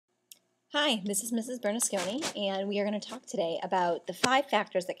Hi, this is Mrs. Bernasconi, and we are going to talk today about the 5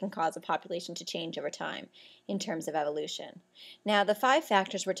 factors that can cause a population to change over time in terms of evolution. Now, the 5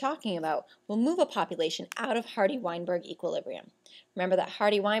 factors we're talking about will move a population out of Hardy-Weinberg equilibrium. Remember that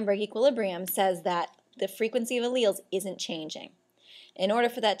Hardy-Weinberg equilibrium says that the frequency of alleles isn't changing. In order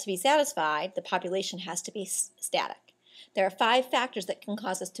for that to be satisfied, the population has to be static. There are 5 factors that can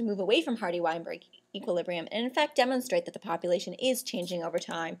cause us to move away from Hardy-Weinberg equilibrium and in fact demonstrate that the population is changing over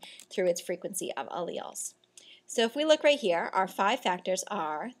time through its frequency of alleles. So if we look right here, our 5 factors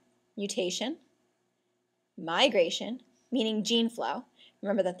are mutation, migration, meaning gene flow.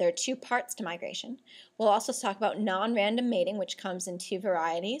 Remember that there are 2 parts to migration. We'll also talk about non-random mating, which comes in 2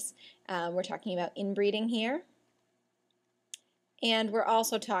 varieties. We're talking about inbreeding here. And we're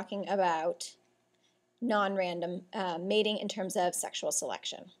also talking about non-random mating in terms of sexual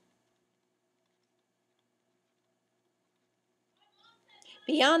selection.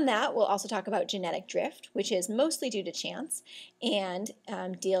 Beyond that, we'll also talk about genetic drift, which is mostly due to chance and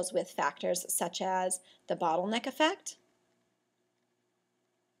deals with factors such as the bottleneck effect,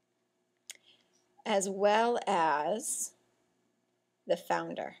 as well as the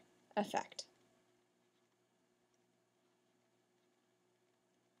founder effect.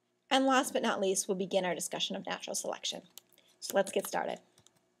 And last but not least, we'll begin our discussion of natural selection. So let's get started.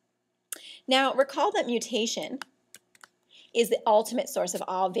 Now, recall that mutation is the ultimate source of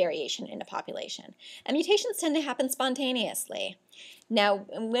all variation in a population. And mutations tend to happen spontaneously. Now,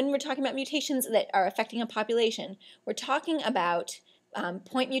 when we're talking about mutations that are affecting a population, we're talking about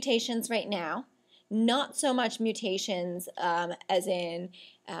point mutations right now, not so much mutations as in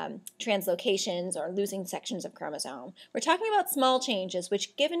translocations or losing sections of chromosome. We're talking about small changes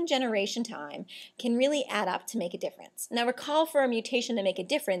which, given generation time, can really add up to make a difference. Now recall, for a mutation to make a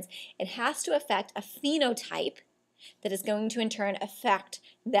difference, it has to affect a phenotype that is going to in turn affect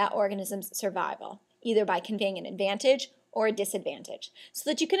that organism's survival, either by conveying an advantage or a disadvantage. So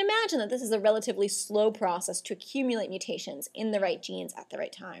that you can imagine that this is a relatively slow process to accumulate mutations in the right genes at the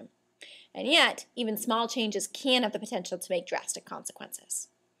right time. And yet, even small changes can have the potential to make drastic consequences.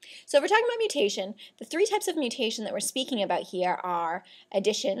 So if we're talking about mutation, the 3 types of mutation that we're speaking about here are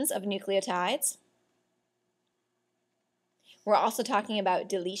additions of nucleotides. We're also talking about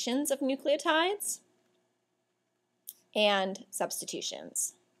deletions of nucleotides and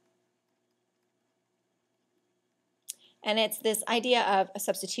substitutions. And it's this idea of a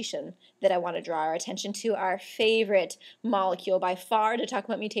substitution that I want to draw our attention to, our favorite molecule by far to talk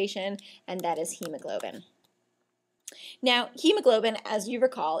about mutation, and that is hemoglobin. Now, hemoglobin, as you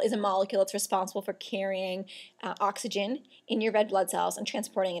recall, is a molecule that's responsible for carrying oxygen in your red blood cells and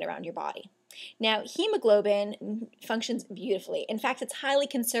transporting it around your body. Now, hemoglobin functions beautifully. In fact, it's highly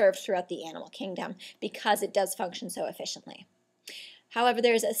conserved throughout the animal kingdom because it does function so efficiently. However,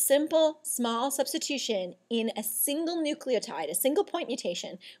 there is a simple, small substitution in a single nucleotide, a single point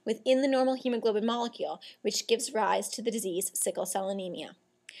mutation within the normal hemoglobin molecule, which gives rise to the disease sickle cell anemia.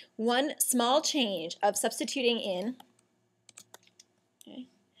 One small change of substituting in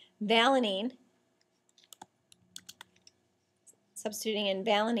valine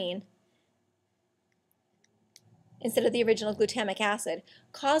instead of the original glutamic acid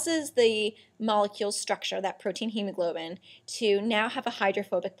causes the molecule structure, that protein hemoglobin, to now have a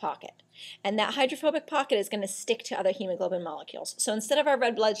hydrophobic pocket. And that hydrophobic pocket is going to stick to other hemoglobin molecules. So instead of our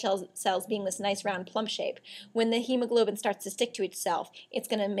red blood cells being this nice round plump shape, when the hemoglobin starts to stick to itself, it's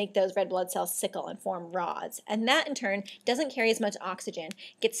going to make those red blood cells sickle and form rods. And that in turn doesn't carry as much oxygen,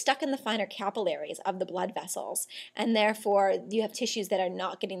 gets stuck in the finer capillaries of the blood vessels, and therefore you have tissues that are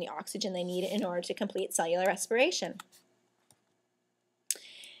not getting the oxygen they need in order to complete cellular respiration.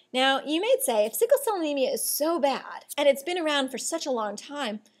 Now, you may say, if sickle cell anemia is so bad, and it's been around for such a long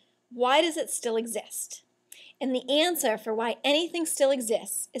time, why does it still exist? And the answer for why anything still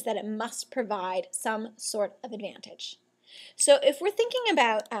exists is that it must provide some sort of advantage. So if we're thinking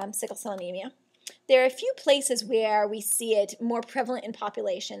about sickle cell anemia, there are a few places where we see it more prevalent in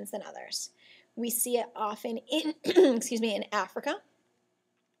populations than others. We see it often in, in Africa.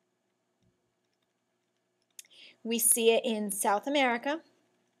 We see it in South America.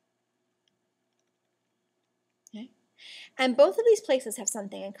 And both of these places have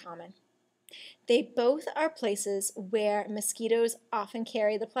something in common. They both are places where mosquitoes often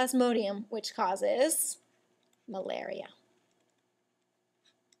carry the plasmodium, which causes malaria.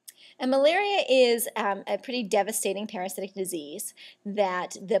 And malaria is a pretty devastating parasitic disease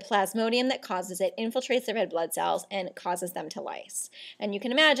that the plasmodium that causes it infiltrates the red blood cells and causes them to lyse. And you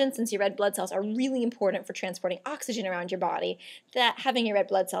can imagine, since your red blood cells are really important for transporting oxygen around your body, that having your red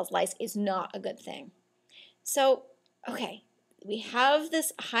blood cells lyse is not a good thing. So, okay, we have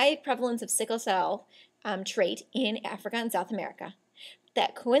this high prevalence of sickle cell trait in Africa and South America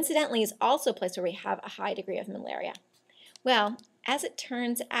that coincidentally is also a place where we have a high degree of malaria. Well, as it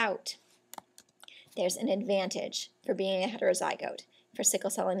turns out, there's an advantage for being a heterozygote for sickle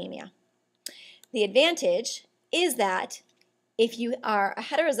cell anemia. The advantage is that if you are a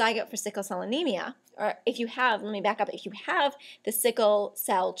heterozygote for sickle cell anemia, or if you have, let me back up, if you have the sickle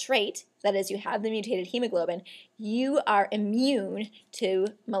cell trait, that is, you have the mutated hemoglobin, you are immune to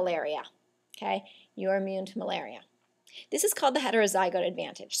malaria, okay? You are immune to malaria. This is called the heterozygote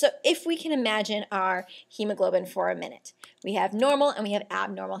advantage. So if we can imagine our hemoglobin for a minute, we have normal and we have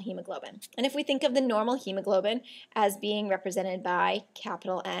abnormal hemoglobin. And if we think of the normal hemoglobin as being represented by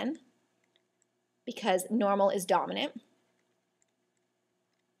capital N, because normal is dominant,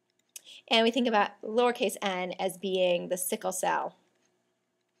 and we think about lowercase n as being the sickle cell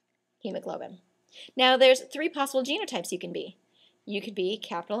hemoglobin. Now there's 3 possible genotypes you can be. You could be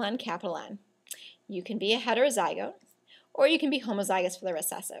capital N, capital N. You can be a heterozygote, or you can be homozygous for the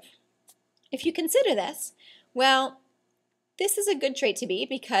recessive. If you consider this, well, this is a good trait to be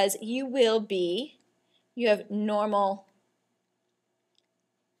because you have normal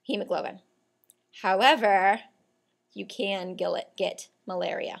hemoglobin. However, you can get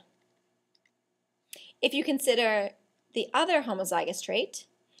malaria. If you consider the other homozygous trait,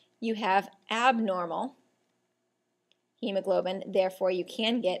 you have abnormal hemoglobin, therefore you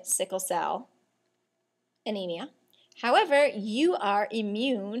can get sickle cell anemia. However, you are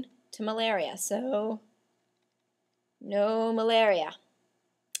immune to malaria, so no malaria.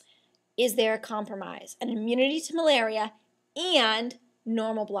 Is there a compromise? An immunity to malaria and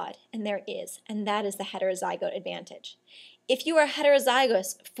normal blood, and there is, and that is the heterozygote advantage. If you are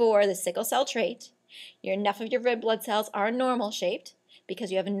heterozygous for the sickle cell trait, enough of your red blood cells are normal shaped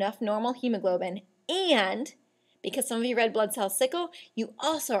because you have enough normal hemoglobin, and because some of your red blood cells sickle, you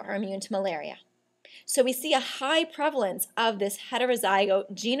also are immune to malaria. So we see a high prevalence of this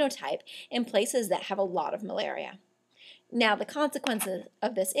heterozygote genotype in places that have a lot of malaria. Now, the consequences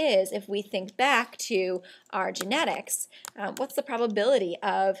of this is, if we think back to our genetics, what's the probability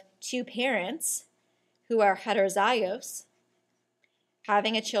of 2 parents who are heterozygous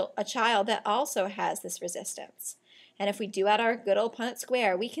having a child that also has this resistance? And if we do out our good old Punnett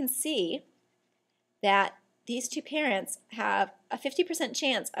square, we can see that these 2 parents have a 50%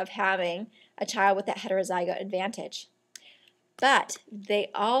 chance of having a child with that heterozygote advantage. But they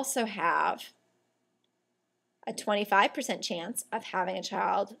also have a 25% chance of having a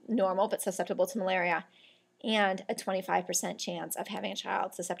child normal but susceptible to malaria, and a 25% chance of having a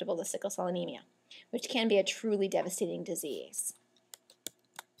child susceptible to sickle cell anemia, which can be a truly devastating disease.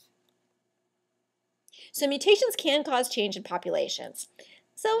 So mutations can cause change in populations.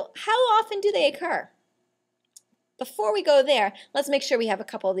 So how often do they occur? Before we go there, let's make sure we have a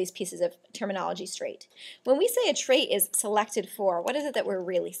couple of these pieces of terminology straight. When we say a trait is selected for, what is it that we're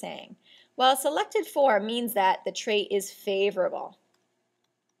really saying? Well, selected for means that the trait is favorable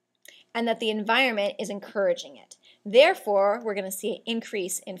and that the environment is encouraging it. Therefore, we're going to see an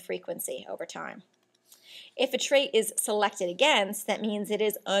increase in frequency over time. If a trait is selected against, that means it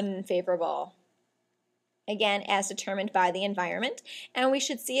is unfavorable. Again, as determined by the environment, and we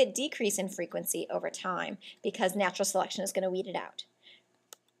should see a decrease in frequency over time because natural selection is going to weed it out.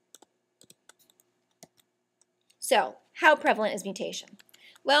 So, how prevalent is mutation?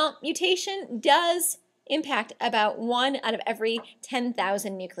 Well, mutation does impact about 1 out of every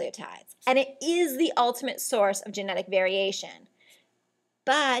 10,000 nucleotides, and it is the ultimate source of genetic variation.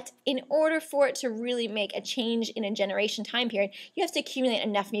 But in order for it to really make a change in a generation time period, you have to accumulate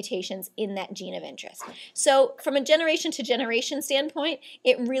enough mutations in that gene of interest. So from a generation to generation standpoint,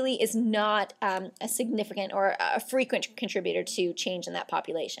 it really is not a significant or a frequent contributor to change in that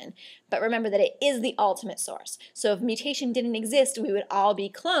population. But remember that it is the ultimate source. So if mutation didn't exist, we would all be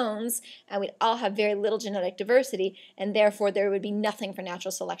clones, and we'd all have very little genetic diversity, and therefore there would be nothing for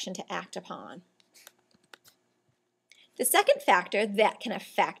natural selection to act upon. The second factor that can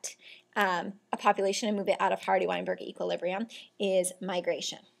affect a population and move it out of Hardy-Weinberg equilibrium is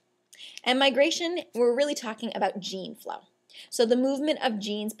migration. And migration, we're really talking about gene flow. So the movement of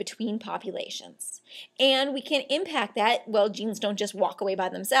genes between populations. And we can impact that. Well, genes don't just walk away by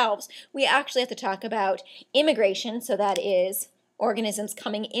themselves. We actually have to talk about immigration, so that is organisms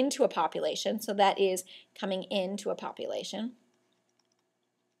coming into a population. So that is coming into a population.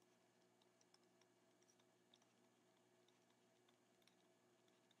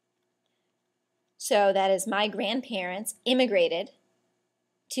 So that is my grandparents immigrated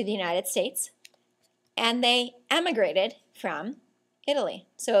to the United States, and they emigrated from Italy.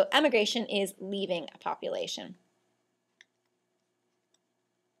 So emigration is leaving a population.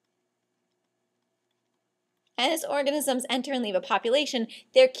 as organisms enter and leave a population,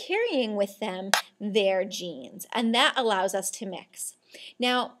 they're carrying with them their genes, and that allows us to mix.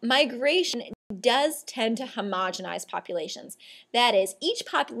 Now, migration does tend to homogenize populations. That is, each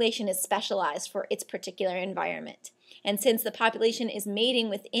population is specialized for its particular environment. And since the population is mating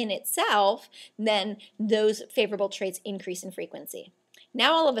within itself, then those favorable traits increase in frequency.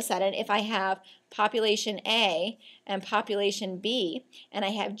 Now all of a sudden, if I have population A and population B, and I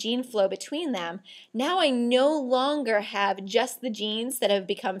have gene flow between them, now I no longer have just the genes that have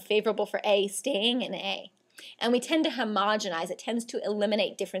become favorable for A staying in A. And we tend to homogenize. It tends to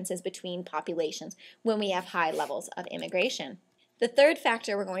eliminate differences between populations when we have high levels of immigration. The third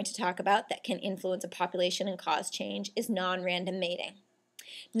factor we're going to talk about that can influence a population and cause change is non-random mating.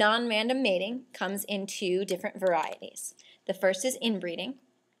 Non-random mating comes in two different varieties. The first is inbreeding,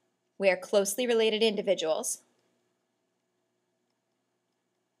 where closely related individuals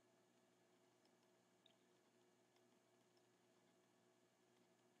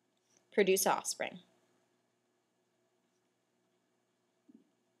produce offspring.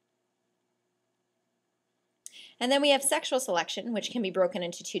 And then we have sexual selection, which can be broken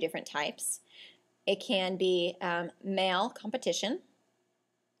into two different types. It can be male competition,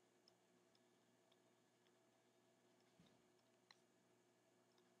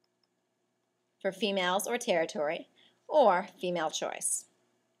 for females or territory, or female choice.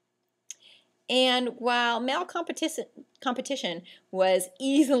 And while male competition was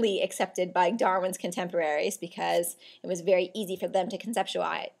easily accepted by Darwin's contemporaries because it was very easy for them to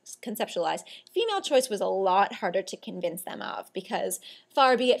conceptualize, female choice was a lot harder to convince them of because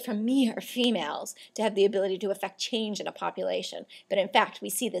far be it from mere females to have the ability to affect change in a population. But in fact, we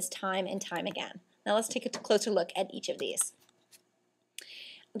see this time and time again. Now let's take a closer look at each of these.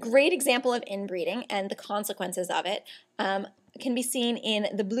 A great example of inbreeding and the consequences of it can be seen in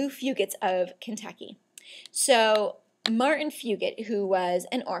the blue Fugits of Kentucky. So Martin Fugit, who was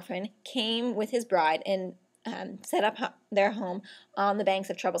an orphan, came with his bride and set up their home on the banks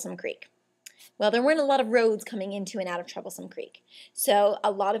of Troublesome Creek. Well, there weren't a lot of roads coming into and out of Troublesome Creek, so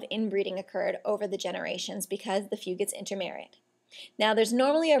a lot of inbreeding occurred over the generations because the Fugits intermarried. Now, there's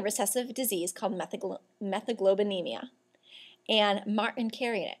normally a recessive disease called methaglobinemia, and Martin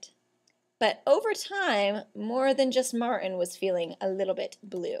carried it. But over time, more than just Martin was feeling a little bit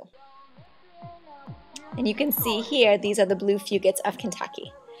blue. And you can see here, these are the blue Fugits of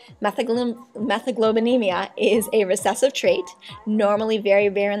Kentucky. Methaglobinemia is a recessive trait, normally very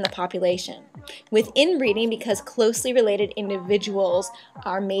rare in the population. With inbreeding, because closely related individuals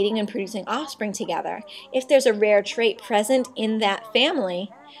are mating and producing offspring together, if there's a rare trait present in that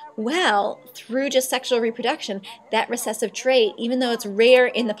family, well, through just sexual reproduction, that recessive trait, even though it's rare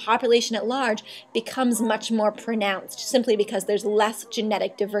in the population at large, becomes much more pronounced simply because there's less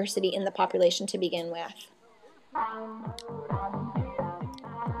genetic diversity in the population to begin with.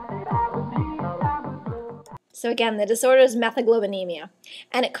 So again, the disorder is methaglobinemia,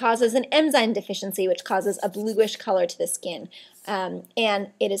 and it causes an enzyme deficiency, which causes a bluish color to the skin.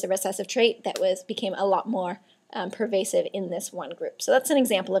 And it is a recessive trait that became a lot more pervasive in this one group. So that's an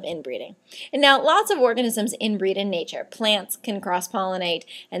example of inbreeding. And now lots of organisms inbreed in nature. Plants can cross-pollinate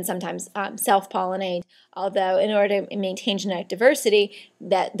and sometimes self-pollinate, although in order to maintain genetic diversity,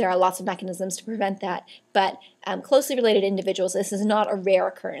 that there are lots of mechanisms to prevent that. But closely related individuals, this is not a rare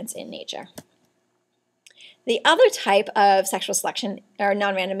occurrence in nature. The other type of sexual selection, or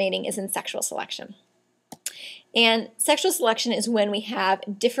non-random mating, is in sexual selection. And sexual selection is when we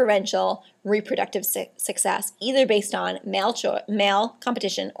have differential reproductive success, either based on male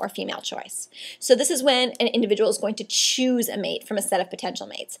competition or female choice. So this is when an individual is going to choose a mate from a set of potential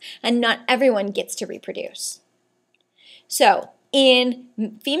mates, and not everyone gets to reproduce. So in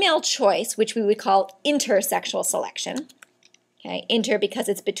female choice, which we would call intersexual selection, okay, inter because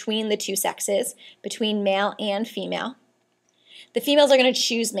it's between the two sexes, between male and female, the females are going to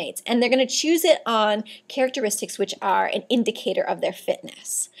choose mates, and they're going to choose it on characteristics which are an indicator of their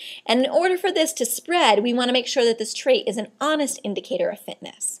fitness. And in order for this to spread, we want to make sure that this trait is an honest indicator of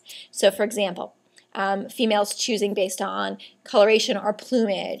fitness. So for example, females choosing based on coloration or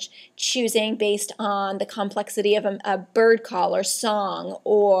plumage, choosing based on the complexity of a bird call or song,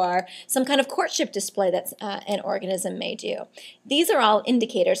 or some kind of courtship display that an organism may do. These are all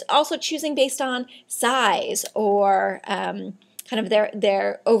indicators. Also choosing based on size or kind of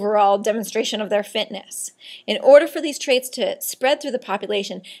their overall demonstration of their fitness. In order for these traits to spread through the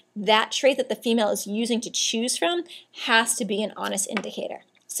population, that trait that the female is using to choose from has to be an honest indicator.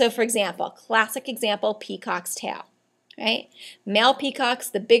 So for example, classic example, peacock's tail, right? Male peacocks,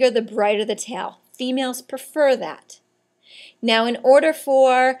 the bigger the brighter the tail. Females prefer that. Now in order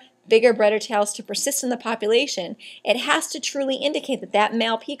for bigger, brighter tails to persist in the population, it has to truly indicate that that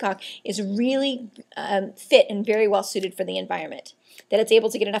male peacock is really fit and very well suited for the environment, that it's able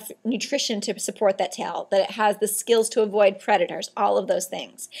to get enough nutrition to support that tail, that it has the skills to avoid predators, all of those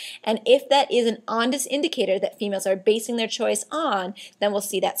things. And if that is an honest indicator that females are basing their choice on, then we'll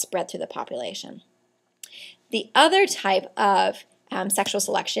see that spread through the population. The other type of sexual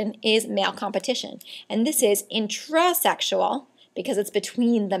selection is male competition, and this is intrasexual because it's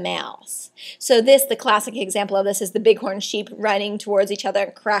between the males. So the classic example of this is the bighorn sheep running towards each other,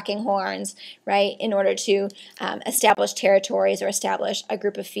 cracking horns, right, in order to establish territories or establish a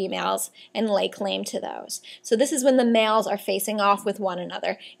group of females and lay claim to those. So this is when the males are facing off with one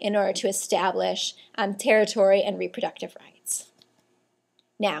another in order to establish territory and reproductive rights.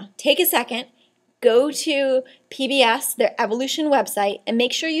 Now, take a second, go to PBS, their Evolution website, and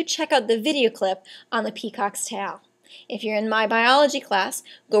make sure you check out the video clip on the peacock's tail. If you're in my biology class,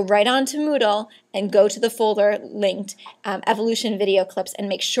 go right on to Moodle and go to the folder linked Evolution video clips and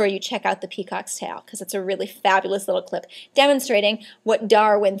make sure you check out the peacock's tail, because it's a really fabulous little clip demonstrating what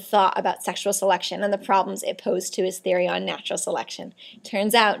Darwin thought about sexual selection and the problems it posed to his theory on natural selection.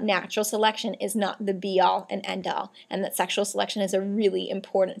 Turns out natural selection is not the be-all and end-all, and that sexual selection is a really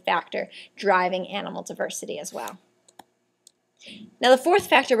important factor driving animal diversity as well. Now, the fourth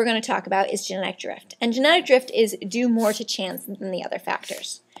factor we're going to talk about is genetic drift. And genetic drift is due more to chance than the other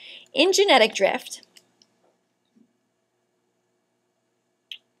factors. In genetic drift,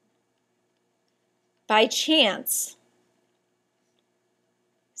 by chance,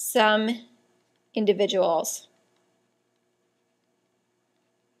 some individuals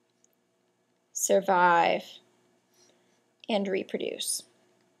survive and reproduce.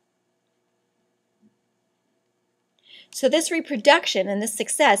 So this reproduction and this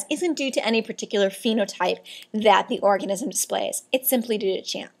success isn't due to any particular phenotype that the organism displays. It's simply due to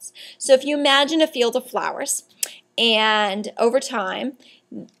chance. So if you imagine a field of flowers, and over time,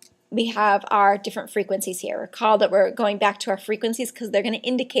 we have our different frequencies here. Recall that we're going back to our frequencies because they're going to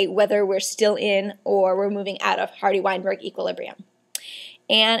indicate whether we're still in or we're moving out of Hardy-Weinberg equilibrium.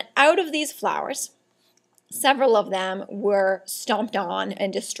 And out of these flowers, several of them were stomped on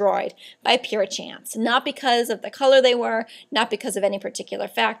and destroyed by pure chance, not because of the color they were, not because of any particular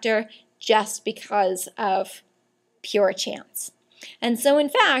factor, just because of pure chance. And so in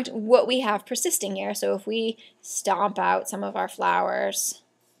fact, what we have persisting here, so if we stomp out some of our flowers,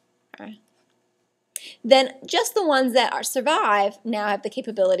 then just the ones that survive now have the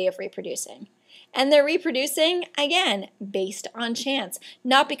capability of reproducing. And they're reproducing, again, based on chance,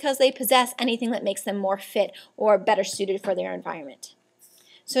 not because they possess anything that makes them more fit or better suited for their environment.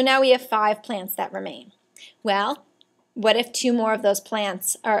 So now we have 5 plants that remain. Well, what if 2 more of those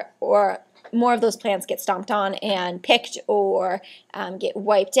plants or more of those plants get stomped on and picked or get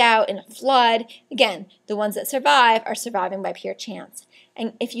wiped out in a flood? Again, the ones that survive are surviving by pure chance.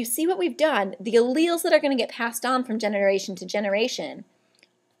 And if you see what we've done, the alleles that are going to get passed on from generation to generation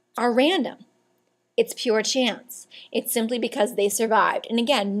are random. It's pure chance. It's simply because they survived. And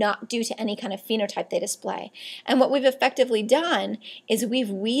again, not due to any kind of phenotype they display. And what we've effectively done is we've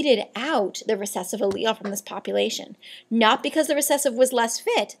weeded out the recessive allele from this population. Not because the recessive was less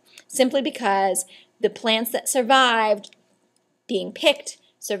fit, simply because the plants that survived being picked,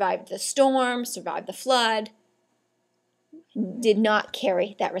 survived the storm, survived the flood, did not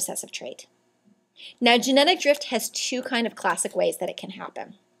carry that recessive trait. Now, genetic drift has 2 kind of classic ways that it can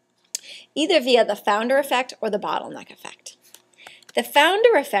happen, either via the founder effect or the bottleneck effect. The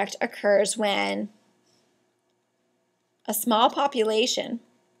founder effect occurs when a small population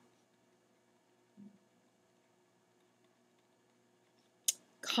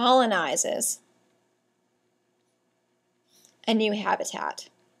colonizes a new habitat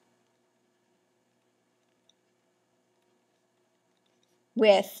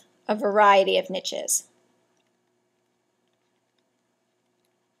with a variety of niches.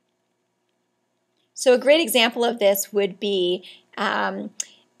 So a great example of this would be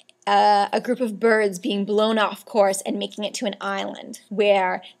a group of birds being blown off course and making it to an island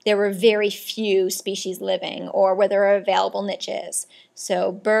where there were very few species living or where there are available niches.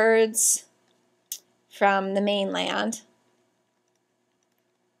 So birds from the mainland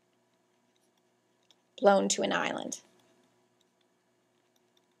blown to an island.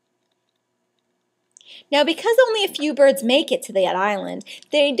 Now, because only a few birds make it to that island,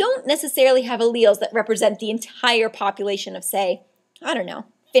 they don't necessarily have alleles that represent the entire population of, say, I don't know,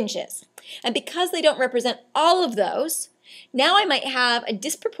 finches. And because they don't represent all of those, now I might have a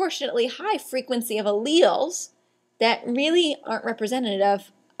disproportionately high frequency of alleles that really aren't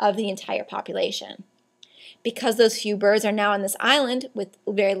representative of the entire population. because those few birds are now on this island with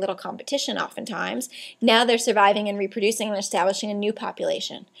very little competition oftentimes, now they're surviving and reproducing and establishing a new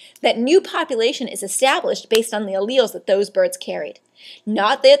population. That new population is established based on the alleles that those birds carried.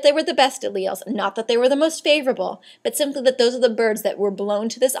 Not that they were the best alleles, not that they were the most favorable, but simply that those are the birds that were blown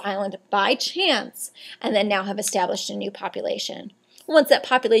to this island by chance and then now have established a new population. Once that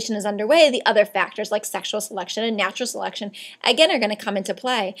population is underway, the other factors like sexual selection and natural selection again are going to come into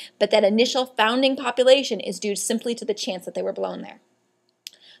play, but that initial founding population is due simply to the chance that they were blown there.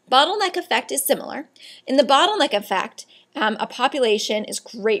 Bottleneck effect is similar. In the bottleneck effect, a population is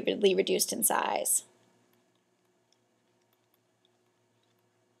greatly reduced in size.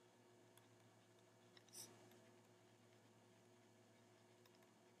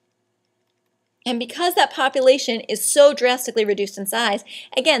 And because that population is so drastically reduced in size,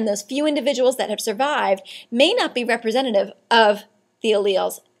 again, those few individuals that have survived may not be representative of the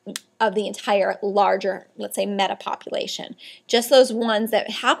alleles of the entire larger, let's say, metapopulation. Just those ones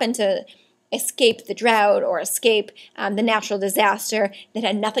that happen to escape the drought or escape the natural disaster that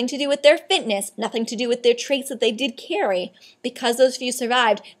had nothing to do with their fitness, nothing to do with their traits that they did carry. Because those few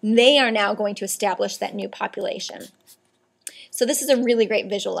survived, they are now going to establish that new population. So this is a really great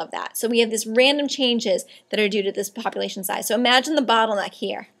visual of that. So we have these random changes that are due to this population size. So imagine the bottleneck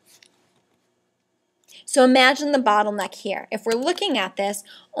here. If we're looking at this,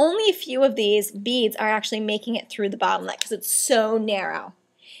 only a few of these beads are actually making it through the bottleneck because it's so narrow.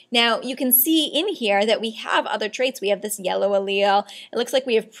 Now, you can see in here that we have other traits. We have this yellow allele. It looks like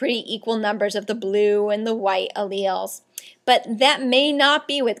we have pretty equal numbers of the blue and the white alleles. But that may not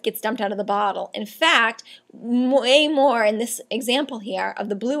be what gets dumped out of the bottle. In fact, way more in this example here of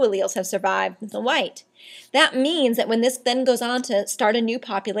the blue alleles have survived than the white. That means that when this then goes on to start a new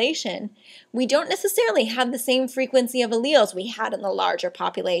population, we don't necessarily have the same frequency of alleles we had in the larger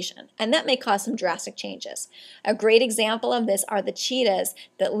population, and that may cause some drastic changes. A great example of this are the cheetahs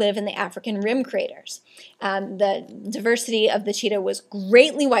that live in the African rim craters. The diversity of the cheetah was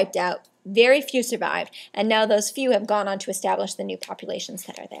greatly wiped out, very few survived, and now those few have gone on to establish the new populations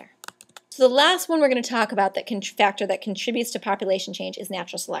that are there. So the last one we're going to talk about, that factor that contributes to population change, is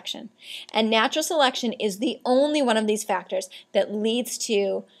natural selection. And natural selection is the only one of these factors that leads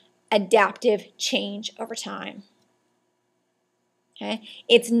to adaptive change over time. Okay?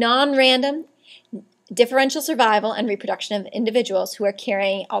 It's non-random, differential survival and reproduction of individuals who are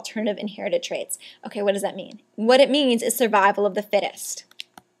carrying alternative inherited traits. Okay, what does that mean? What it means is survival of the fittest.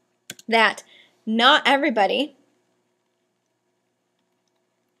 That not everybody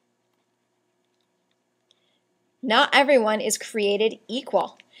Not everyone is created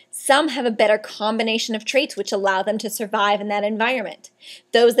equal. Some have a better combination of traits which allow them to survive in that environment.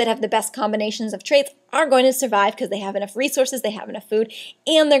 Those that have the best combinations of traits are going to survive because they have enough resources, they have enough food,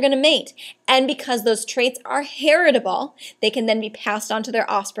 and they're going to mate. And because those traits are heritable, they can then be passed on to their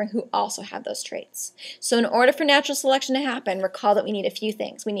offspring who also have those traits. So in order for natural selection to happen, recall that we need a few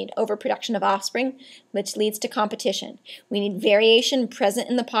things. We need overproduction of offspring, which leads to competition. We need variation present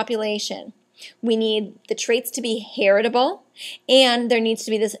in the population. We need the traits to be heritable, and there needs to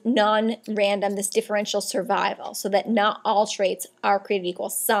be this non-random, this differential survival, so that not all traits are created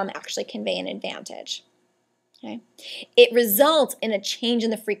equal. Some actually convey an advantage. Okay? It results in a change in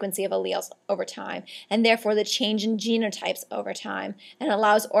the frequency of alleles over time, and therefore the change in genotypes over time, and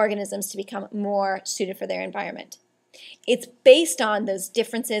allows organisms to become more suited for their environment. It's based on those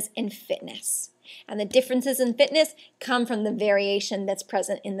differences in fitness. And the differences in fitness come from the variation that's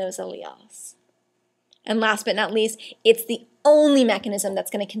present in those alleles. And last but not least, it's the only mechanism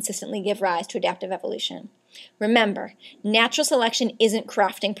that's going to consistently give rise to adaptive evolution. Remember, natural selection isn't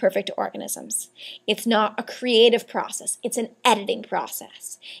crafting perfect organisms. It's not a creative process. It's an editing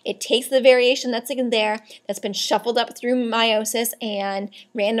process. It takes the variation that's in there, that's been shuffled up through meiosis and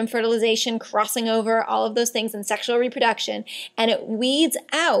random fertilization, crossing over, all of those things, and sexual reproduction, and it weeds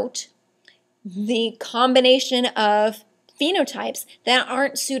out the combination of phenotypes that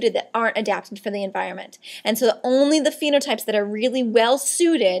aren't suited, that aren't adapted for the environment. And so only the phenotypes that are really well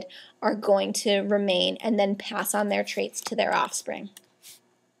suited are going to remain and then pass on their traits to their offspring.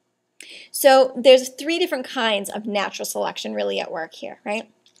 So there's 3 different kinds of natural selection really at work here,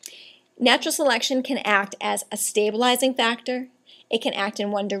 right? Natural selection can act as a stabilizing factor, it can act in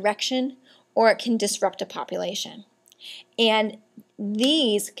one direction, or it can disrupt a population. And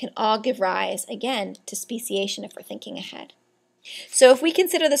these can all give rise, again, to speciation if we're thinking ahead. So if we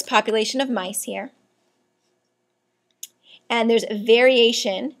consider this population of mice here, and there's a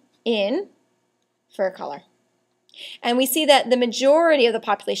variation in fur color, and we see that the majority of the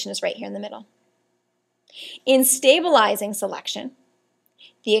population is right here in the middle. In stabilizing selection,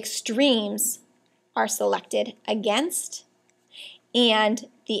 the extremes are selected against, and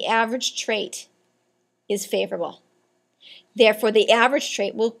the average trait is favorable. Therefore, the average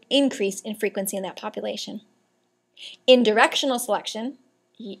trait will increase in frequency in that population. In directional selection,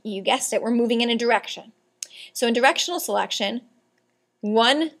 you guessed it, we're moving in a direction. So in directional selection,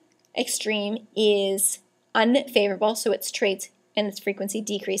 one extreme is unfavorable, so its traits and its frequency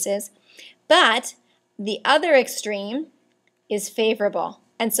decreases, but the other extreme is favorable,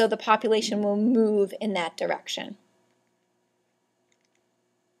 and so the population will move in that direction.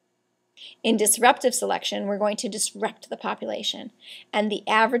 In disruptive selection, we're going to disrupt the population, and the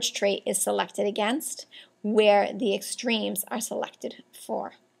average trait is selected against, where the extremes are selected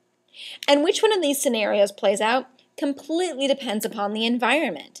for. And which one of these scenarios plays out completely depends upon the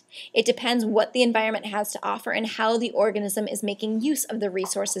environment. It depends what the environment has to offer and how the organism is making use of the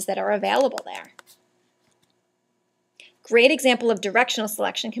resources that are available there. Great example of directional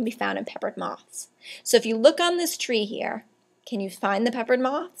selection can be found in peppered moths. So if you look on this tree here, can you find the peppered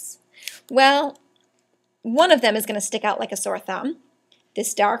moths? Well, one of them is going to stick out like a sore thumb,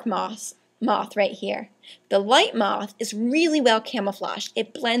 this dark moth right here. The light moth is really well camouflaged.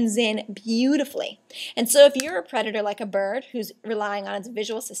 It blends in beautifully. And so if you're a predator like a bird who's relying on its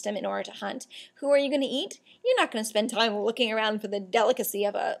visual system in order to hunt, who are you going to eat? You're not going to spend time looking around for the delicacy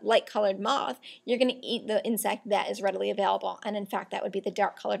of a light-colored moth. You're going to eat the insect that is readily available. And in fact, that would be the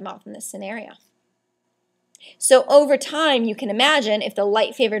dark-colored moth in this scenario. So over time, you can imagine if the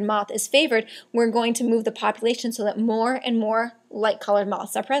light-favored moth is favored, we're going to move the population so that more and more light-colored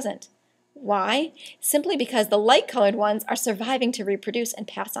moths are present. Why? Simply because the light-colored ones are surviving to reproduce and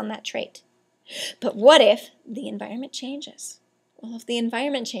pass on that trait. But what if the environment changes? Well, if the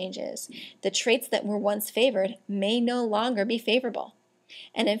environment changes, the traits that were once favored may no longer be favorable.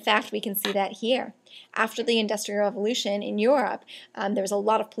 And in fact, we can see that here. After the Industrial Revolution in Europe, there was a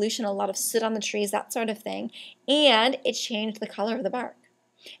lot of pollution, a lot of soot on the trees, that sort of thing, and it changed the color of the bark.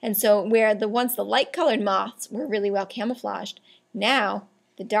 And so where once the light-colored moths were really well camouflaged, now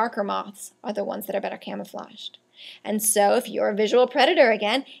the darker moths are the ones that are better camouflaged. And so if you're a visual predator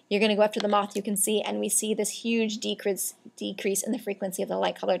again, you're going to go after the moth you can see, and we see this huge decrease in the frequency of the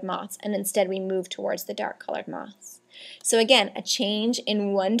light-colored moths, and instead we move towards the dark-colored moths. So again, a change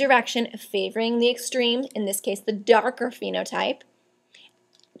in one direction favoring the extreme, in this case the darker phenotype,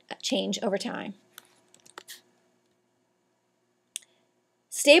 a change over time.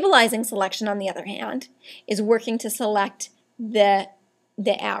 Stabilizing selection, on the other hand, is working to select the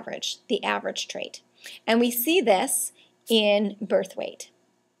average trait. And we see this in birth weight.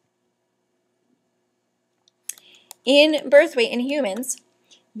 In birth weight in humans,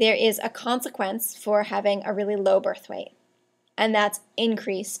 there is a consequence for having a really low birth weight, and that's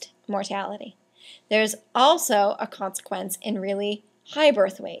increased mortality. There's also a consequence in really high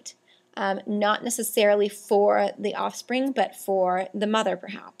birth weight, not necessarily for the offspring, but for the mother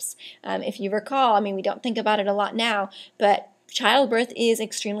perhaps. If you recall, I mean, we don't think about it a lot now, but childbirth is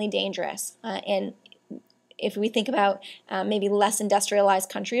extremely dangerous, and if we think about maybe less industrialized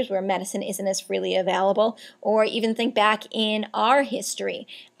countries where medicine isn't as freely available, or even think back in our history,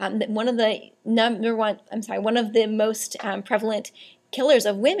 one of the most prevalent killers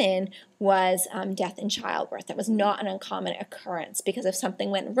of women was death in childbirth. That was not an uncommon occurrence because if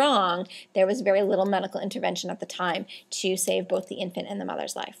something went wrong, there was very little medical intervention at the time to save both the infant and the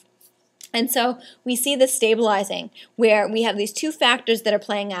mother's life. And so we see this stabilizing, where we have these two factors that are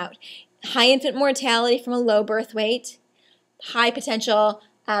playing out. High infant mortality from a low birth weight, high potential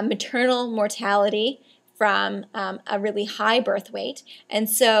maternal mortality from a really high birth weight. And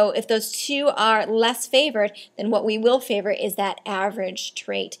so if those two are less favored, then what we will favor is that average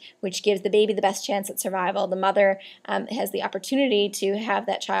trait, which gives the baby the best chance at survival. The mother has the opportunity to have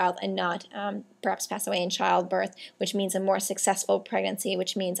that child and not perhaps pass away in childbirth, which means a more successful pregnancy,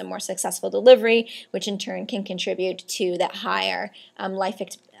 which means a more successful delivery, which in turn can contribute to that higher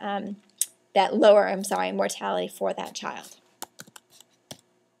lower mortality for that child.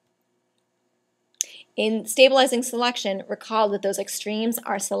 In stabilizing selection, recall that those extremes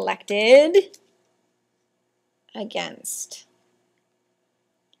are selected against.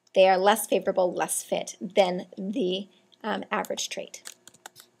 They are less favorable, less fit than the average trait.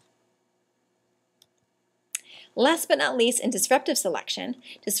 Last but not least, in disruptive selection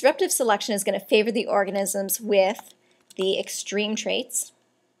is going to favor the organisms with the extreme traits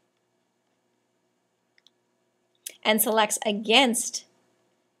and selects against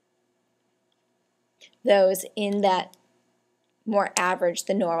those in that more average,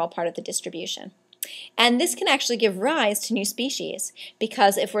 the normal part of the distribution. And this can actually give rise to new species,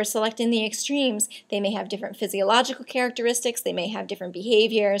 because if we're selecting the extremes, they may have different physiological characteristics, they may have different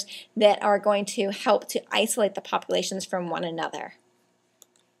behaviors that are going to help to isolate the populations from one another.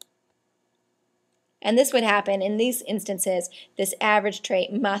 And this would happen in these instances. This average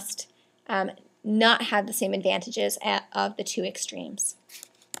trait must not have the same advantages of the two extremes.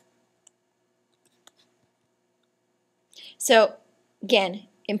 So again,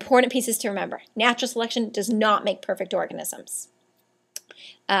 important pieces to remember. Natural selection does not make perfect organisms.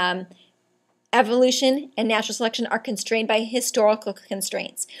 Evolution and natural selection are constrained by historical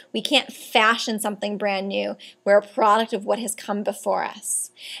constraints. We can't fashion something brand new. We're a product of what has come before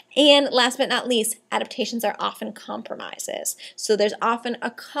us. And last but not least, adaptations are often compromises. So there's often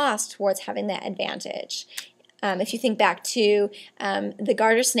a cost towards having that advantage. If you think back to the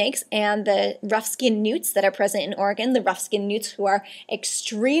garter snakes and the rough-skinned newts that are present in Oregon, the rough-skinned newts who are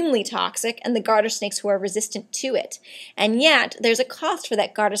extremely toxic and the garter snakes who are resistant to it. And yet, there's a cost for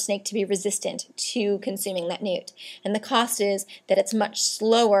that garter snake to be resistant to consuming that newt. And the cost is that it's much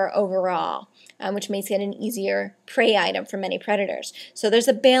slower overall, which makes it an easier prey item for many predators. So there's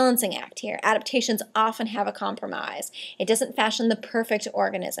a balancing act here. Adaptations often have a compromise. It doesn't fashion the perfect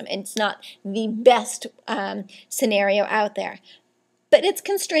organism. It's not the best scenario out there. But it's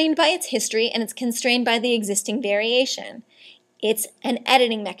constrained by its history and it's constrained by the existing variation. It's an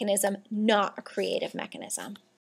editing mechanism, not a creative mechanism.